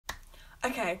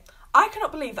Okay, I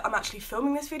cannot believe that I'm actually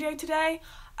filming this video today.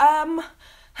 I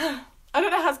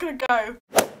don't know how it's gonna go.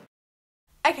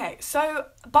 Okay, so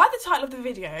by the title of the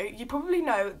video, you probably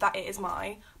know that it is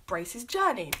my braces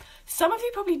journey. Some of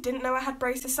you probably didn't know I had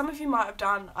braces, some of you might have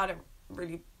done, I don't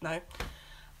really know.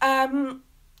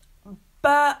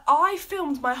 But I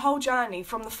filmed my whole journey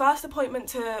from the first appointment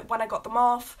to when I got them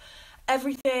off,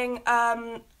 everything,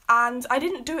 and I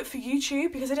didn't do it for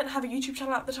YouTube because I didn't have a YouTube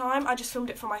channel at the time, I just filmed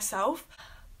it for myself.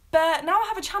 But now I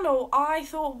have a channel, I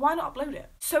thought, why not upload it?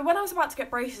 So when I was about to get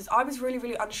braces, I was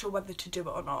really unsure whether to do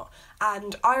it or not.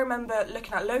 And I remember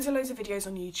looking at loads of videos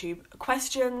on YouTube,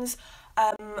 questions,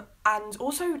 and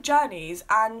also journeys.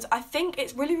 And I think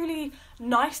it's really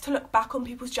nice to look back on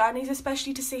people's journeys,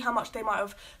 especially to see how much they might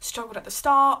have struggled at the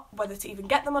start, whether to even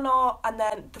get them or not, and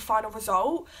then the final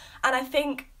result. And I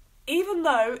think even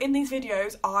though in these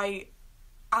videos I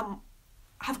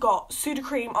have got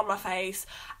Sudocreme on my face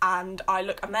and I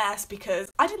look a mess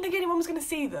because I didn't think anyone was going to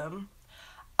see them,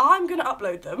 I'm going to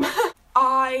upload them.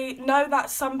 I know that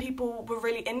some people were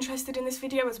really interested in this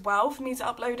video as well for me to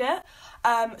upload it,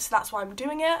 so that's why I'm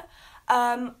doing it.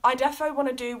 I defo want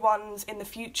to do ones in the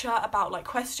future about like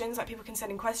questions, like people can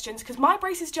send in questions, because my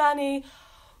braces journey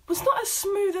was not as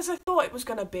smooth as I thought it was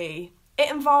going to be.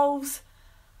 It involves,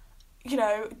 you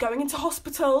know, going into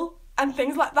hospital and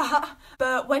things like that.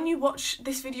 But when you watch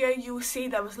this video, you will see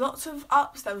there was lots of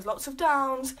ups, there was lots of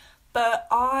downs, but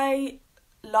I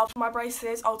loved my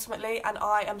braces ultimately and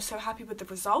I am so happy with the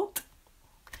result.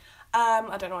 I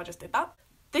don't know why I just did that.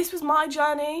 This was my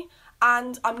journey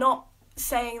and I'm not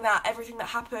saying that everything that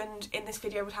happened in this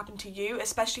video would happen to you,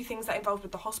 especially things that involved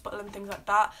with the hospital and things like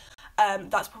that.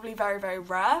 That's probably very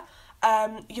rare.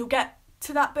 You'll get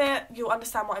to that bit, you'll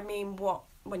understand what I mean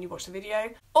when you watch the video.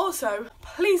 Also,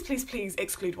 please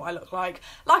exclude what I look like.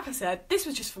 Like I said, this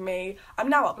was just for me.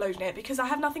 I'm now uploading it because I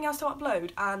have nothing else to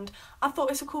upload and I thought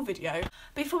it's a cool video.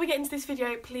 Before we get into this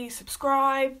video, please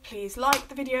subscribe, please like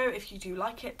the video if you do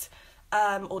like it,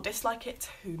 or dislike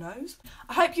it, who knows.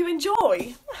 I hope you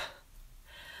enjoy.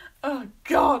 Oh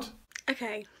god.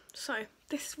 Okay, so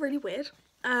this is really weird.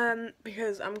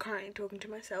 Because I'm currently talking to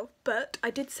myself, but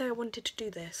I did say I wanted to do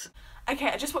this. Okay,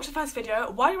 I just watched the first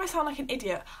video. Why do I sound like an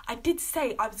idiot? I did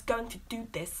say I was going to do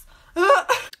this. I'm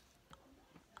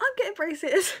getting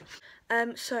braces.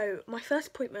 So my first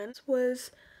appointment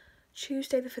was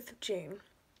Tuesday the 5th of June.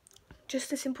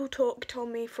 Just a simple talk, told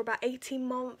me for about 18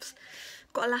 months.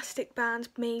 Got elastic bands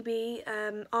maybe,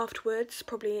 afterwards,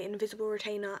 probably an invisible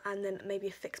retainer and then maybe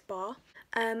a fixed bar.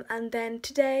 And then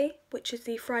today, which is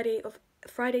the Friday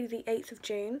the 8th of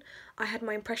June, I had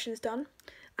my impressions done,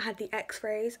 I had the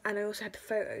x-rays and I also had the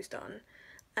photos done.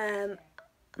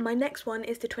 My next one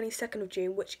is the 22nd of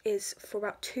June, which is for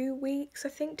about 2 weeks, I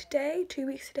think, today, 2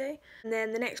 weeks today. And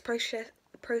then the next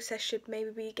process should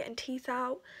maybe be getting teeth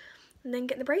out and then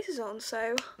getting the braces on,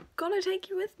 so gonna take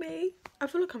you with me. I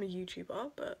feel like I'm a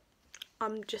YouTuber, but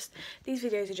these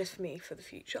videos are just for me for the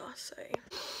future, so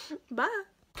bye.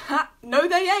 Ha! No,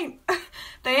 they ain't.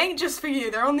 They ain't just for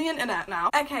you, they're on the internet now.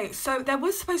 Okay, so there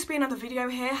was supposed to be another video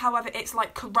here, however it's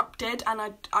like corrupted and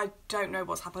I don't know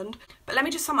what's happened. But let me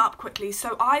just sum it up quickly.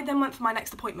 So I then went for my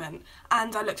next appointment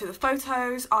and I looked at the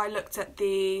photos, I looked at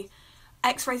the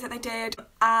x-rays that they did,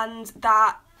 and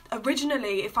that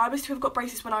originally if I was to have got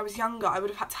braces when I was younger, I would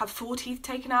have had to have 4 teeth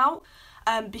taken out.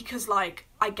 Because like,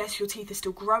 I guess your teeth are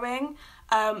still growing,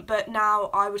 but now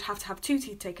I would have to have 2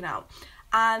 teeth taken out.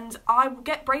 And I will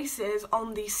get braces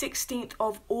on the 16th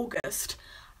of August,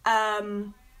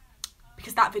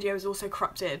 because that video is also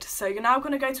corrupted. So you're now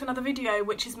going to go to another video,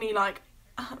 which is me like,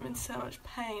 I'm in so much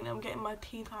pain, I'm getting my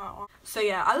teeth out. So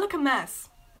yeah, I look a mess.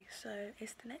 So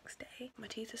it's the next day, my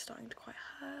teeth are starting to quite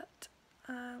hurt.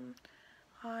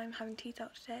 I'm having teeth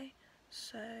out today,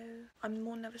 so I'm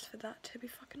more nervous for that, to be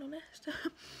fucking honest.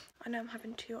 I know I'm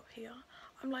having 2 up here.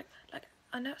 I'm like,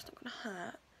 I know it's not going to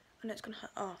hurt, I know it's going to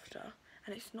hurt after.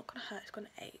 And it's not going to hurt, it's going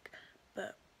to ache,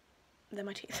 but they're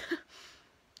my teeth.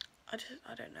 I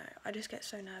don't know, I just get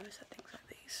so nervous at things like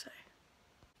these, so.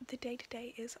 The day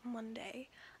today is Monday,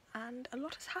 and a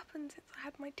lot has happened since I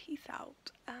had my teeth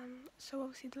out. So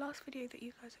obviously the last video that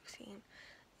you guys have seen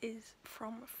is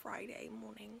from Friday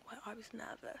morning, where I was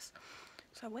nervous.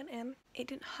 So I went in, it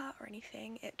didn't hurt or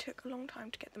anything, it took a long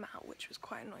time to get them out, which was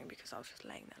quite annoying because I was just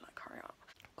laying there like, hurry up.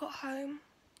 Got home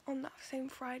on that same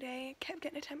Friday, kept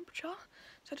getting a temperature,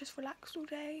 so I just relaxed all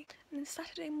day. And then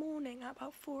Saturday morning at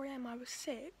about 4 AM I was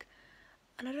sick,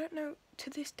 and I don't know, to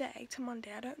this day, to Monday,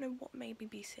 I don't know what made me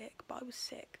be sick, but I was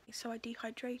sick, so I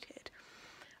dehydrated.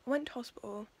 I went to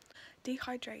hospital,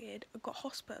 dehydrated, I got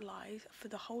hospitalised for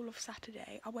the whole of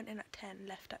Saturday. I went in at 10,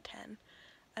 left at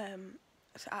 10,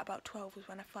 So at about 12 was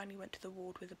when I finally went to the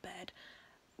ward with a bed,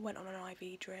 went on an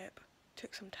IV drip,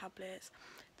 took some tablets.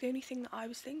 The only thing that I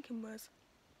was thinking was,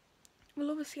 well,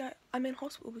 obviously I'm in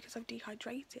hospital because I've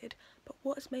dehydrated, but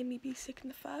what has made me be sick in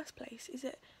the first place? Is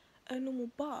it a normal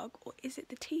bug, or is it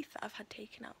the teeth that I've had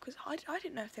taken out? Because I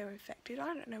didn't know if they were infected.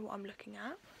 I don't know what I'm looking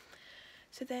at.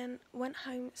 So then went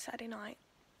home Saturday night.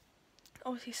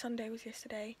 Obviously Sunday was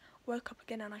yesterday. Woke up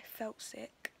again and I felt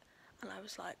sick. And I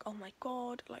was like, oh my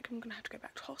god, like I'm gonna have to go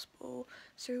back to hospital.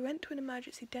 So we went to an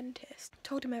emergency dentist,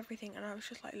 told him everything, and I was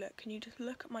just like, look, can you just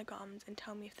look at my gums and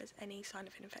tell me if there's any sign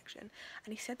of an infection?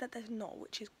 And he said that there's not,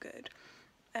 which is good.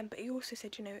 But he also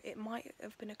said, you know, it might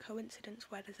have been a coincidence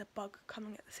where there's a bug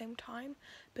coming at the same time,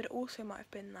 but it also might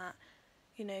have been that,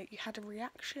 you know, you had a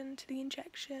reaction to the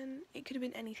injection. It could have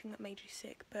been anything that made you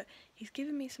sick, but he's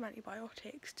given me some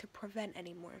antibiotics to prevent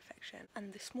any more infection.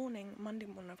 And this morning, Monday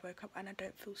morning, I woke up and I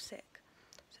don't feel sick.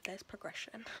 So there's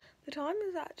progression. The time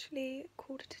is actually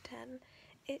 9:45.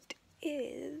 It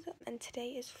is, and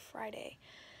today is Friday.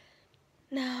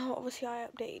 Now, obviously I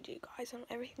updated you guys on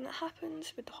everything that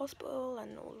happens with the hospital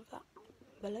and all of that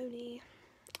baloney.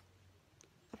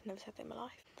 I've never said that in my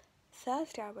life.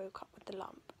 Thursday I woke up with the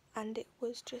lump, and it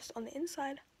was just on the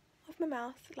inside of my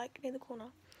mouth, like near the corner,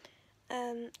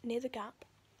 near the gap,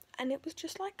 and it was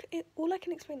just like, all I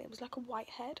can explain, it was like a white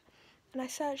head. And I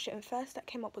searched it, and first that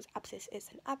came up was abscess.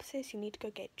 It's an abscess, you need to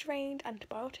go get drained,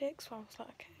 antibiotics. So I was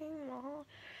like, okay,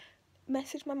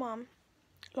 messaged my mum.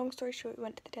 Long story short, we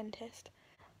went to the dentist,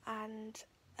 and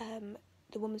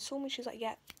the woman saw me. She was like,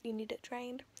 yeah, you need it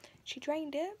drained. She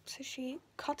drained it, so she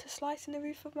cut a slice in the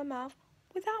roof of my mouth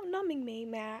without numbing me,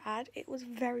 may I add. It was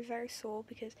very, very sore,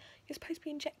 because you're supposed to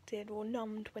be injected or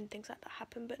numbed when things like that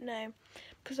happen, but no,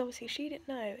 because obviously she didn't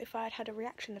know if I had had a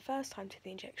reaction the first time to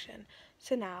the injection,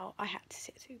 so now I had to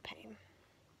sit through pain.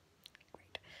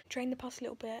 Great. Drained the pus a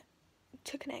little bit,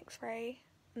 took an x-ray,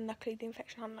 and luckily the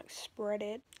infection hadn't like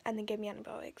spreaded, and then gave me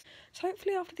antibiotics. So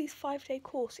hopefully after these 5-day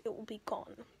course it will be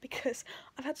gone, because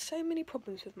I've had so many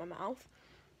problems with my mouth.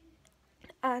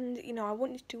 And, you know, I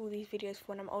wanted to do all these videos for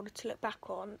when I'm older to look back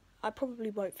on. I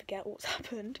probably won't forget what's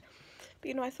happened. But,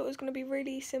 you know, I thought it was going to be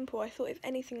really simple. I thought if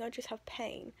anything I'd just have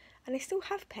pain. And I still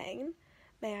have pain,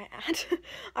 may I add.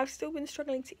 I've still been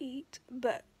struggling to eat,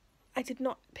 but I did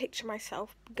not picture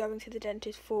myself going to the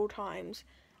dentist 4 times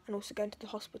and also going to the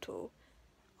hospital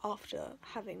after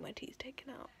having my teeth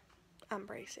taken out and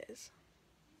braces.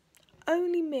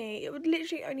 Only me. It would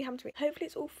literally only happen to me. Hopefully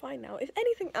it's all fine now. If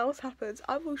anything else happens,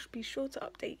 I will be sure to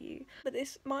update you. But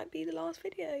this might be the last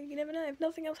video. You never know. If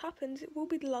nothing else happens, it will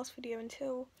be the last video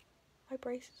until my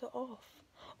braces are off.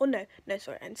 Or no,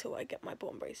 sorry, until I get my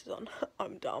bottom braces on.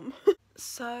 I'm dumb.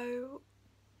 So,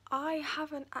 I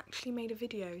haven't actually made a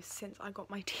video since I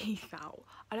got my teeth out.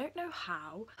 I don't know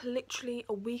how. Literally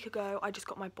a week ago, I just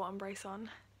got my bottom brace on.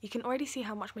 You can already see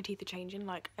how much my teeth are changing.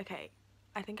 Like, okay,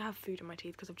 I think I have food in my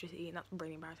teeth because I've just eaten. That's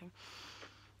really embarrassing.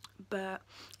 But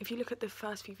if you look at the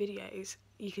first few videos,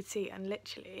 you could see, and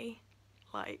literally,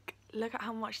 like, look at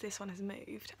how much this one has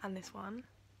moved, and this one.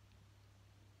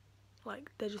 Like,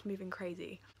 they're just moving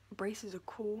crazy. Braces are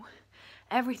cool.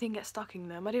 Everything gets stuck in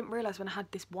them. I didn't realise when I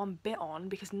had this one bit on,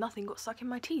 because nothing got stuck in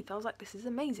my teeth. I was like, this is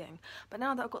amazing. But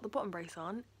now that I've got the bottom brace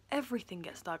on, everything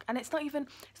gets stuck. And it's not even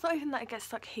that it gets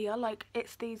stuck here, like,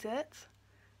 it's these bits.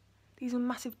 These are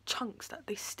massive chunks that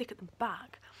they stick at the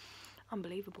back.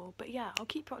 Unbelievable. But yeah, I'll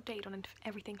keep you updated on if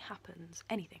everything happens.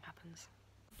 Anything happens.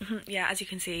 Yeah, as you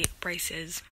can see,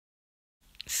 braces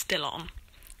still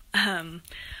on.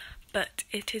 But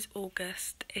it is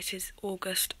August. It is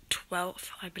August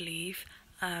 12th, I believe.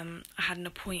 I had an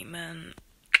appointment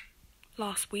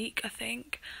last week, I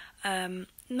think.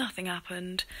 Nothing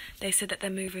happened. They said that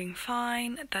they're moving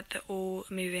fine, that they're all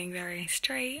moving very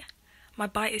straight. My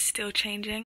bite is still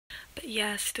changing. But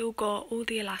yeah, still got all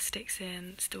the elastics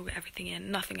in, still got everything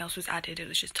in. Nothing else was added, it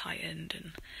was just tightened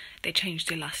and they changed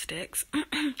the elastics.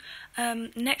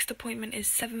 Next appointment is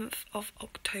 7th of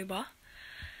October.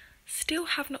 Still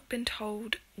have not been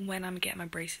told when I'm getting my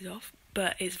braces off,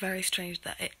 but it's very strange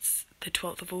that it's the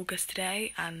 12th of August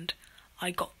today and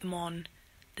I got them on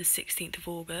the 16th of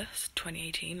August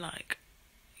 2018, like,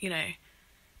 you know,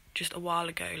 just a while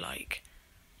ago. Like,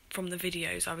 from the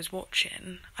videos I was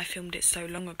watching, I filmed it so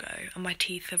long ago, and my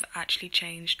teeth have actually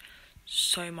changed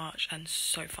so much and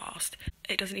so fast.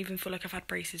 It doesn't even feel like I've had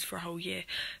braces for a whole year.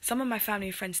 Some of my family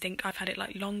and friends think I've had it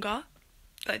like longer.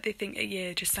 Like, they think a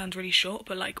year just sounds really short,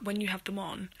 but like when you have them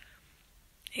on,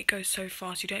 it goes so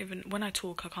fast. You don't even, when I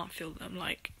talk, I can't feel them.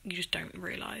 Like, you just don't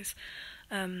realise.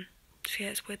 So yeah,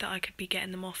 it's weird that I could be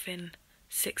getting them off in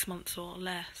 6 months or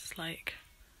less. Like,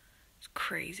 it's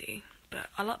crazy. but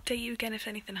I'll update you again if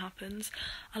anything happens.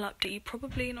 I'll update you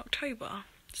probably in October,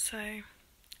 so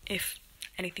if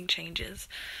anything changes.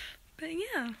 But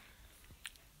yeah,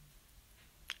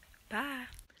 bye.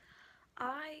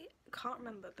 I can't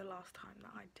remember the last time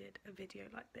that I did a video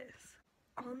like this.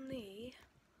 On the,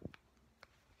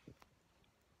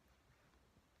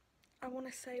 I want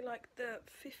to say like the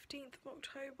 15th of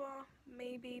October,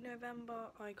 maybe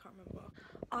November, I can't remember.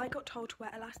 I got told to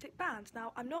wear elastic bands.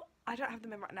 Now I don't have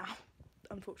them in right now,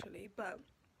 unfortunately, but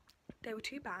there were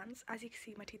 2 bands. As you can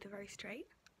see, my teeth are very straight.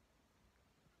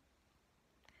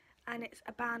 And it's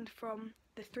a band from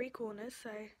the 3 corners, so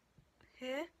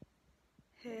here,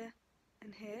 here,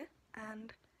 and here,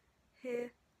 and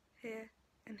here, here,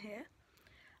 and here.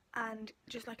 And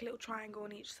just like a little triangle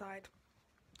on each side.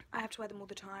 I have to wear them all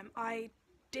the time. I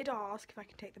did ask if I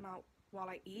could take them out while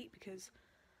I eat, because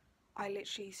I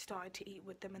literally started to eat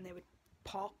with them and they would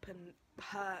pop and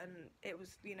hurt, and it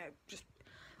was, you know, just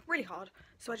really hard.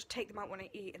 So I just take them out when I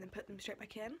eat and then put them straight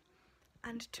back in.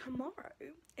 And tomorrow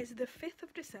is the 5th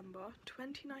of December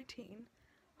 2019,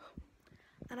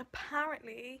 and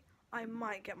apparently I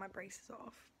might get my braces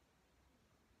off,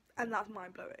 and that's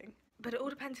mind-blowing. But it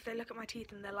all depends if they look at my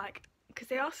teeth and they're like, because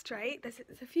they are straight, there's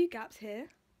a few gaps here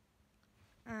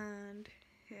and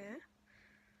here,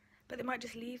 but they might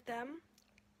just leave them.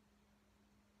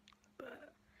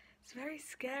 But it's very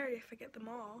scary if I get them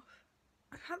off.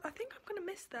 I think I'm gonna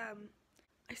miss them.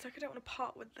 It's like I don't want to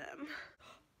part with them.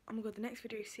 Oh my god, the next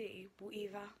video you see will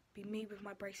either be me with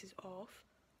my braces off,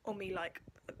 or me like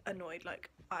annoyed like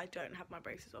I don't have my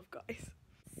braces off, guys.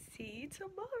 See you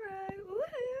tomorrow. Woo!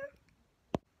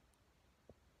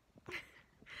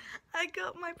 I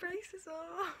got my braces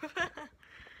off.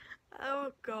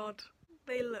 Oh god,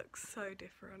 they look so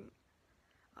different.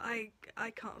 I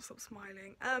can't stop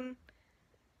smiling.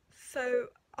 So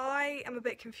I am a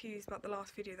bit confused about the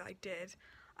last video that I did.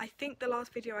 I think the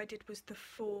last video I did was the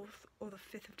 4th or the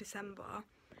 5th of December,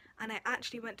 and I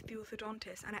actually went to the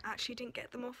orthodontist and I actually didn't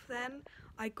get them off then.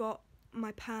 I got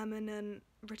my permanent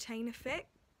retainer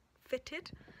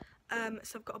fitted.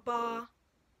 So I've got a bar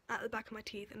at the back of my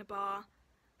teeth and a bar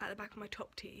at the back of my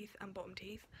top teeth and bottom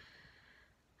teeth.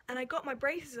 And I got my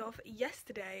braces off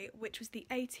yesterday, which was the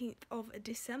 18th of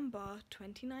December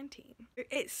 2019.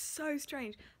 It's so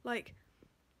strange. Like,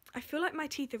 I feel like my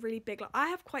teeth are really big. Like, I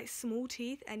have quite small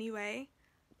teeth anyway,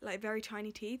 like very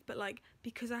tiny teeth, but like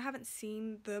because I haven't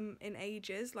seen them in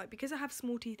ages, like because I have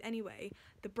small teeth anyway,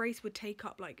 the brace would take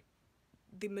up like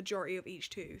the majority of each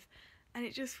tooth, and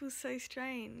it just feels so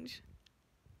strange.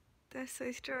 They're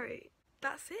so straight.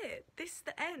 That's it. This is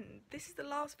the end. This is the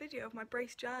last video of my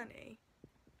brace journey.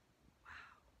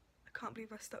 Wow, I can't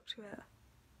believe I stuck to it.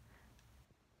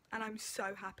 And I'm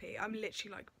so happy. I'm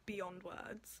literally like beyond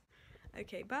words.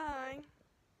 Okay, bye.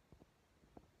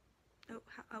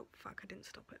 Oh, fuck, I didn't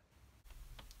stop it.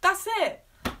 That's it.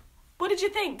 What did you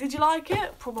think? Did you like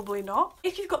it? Probably not.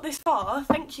 If you've got this far,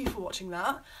 thank you for watching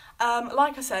that.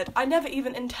 Like I said, I never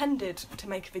even intended to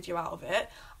make a video out of it.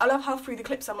 I love how through the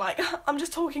clips I'm like, I'm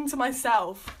just talking to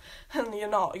myself. And you're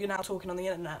not, you're now talking on the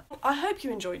internet. I hope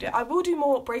you enjoyed it. I will do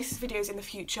more braces videos in the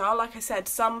future. Like I said,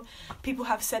 some people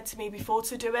have said to me before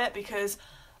to do it because,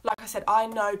 like I said, I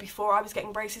know before I was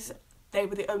getting braces, they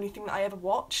were the only thing that I ever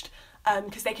watched.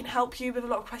 Because they can help you with a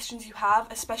lot of questions you have,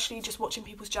 especially just watching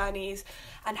people's journeys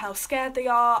and how scared they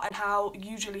are and how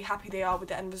usually happy they are with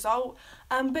the end result.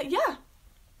 But yeah,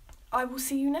 I will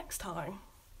see you next time.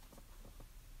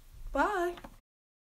 Bye.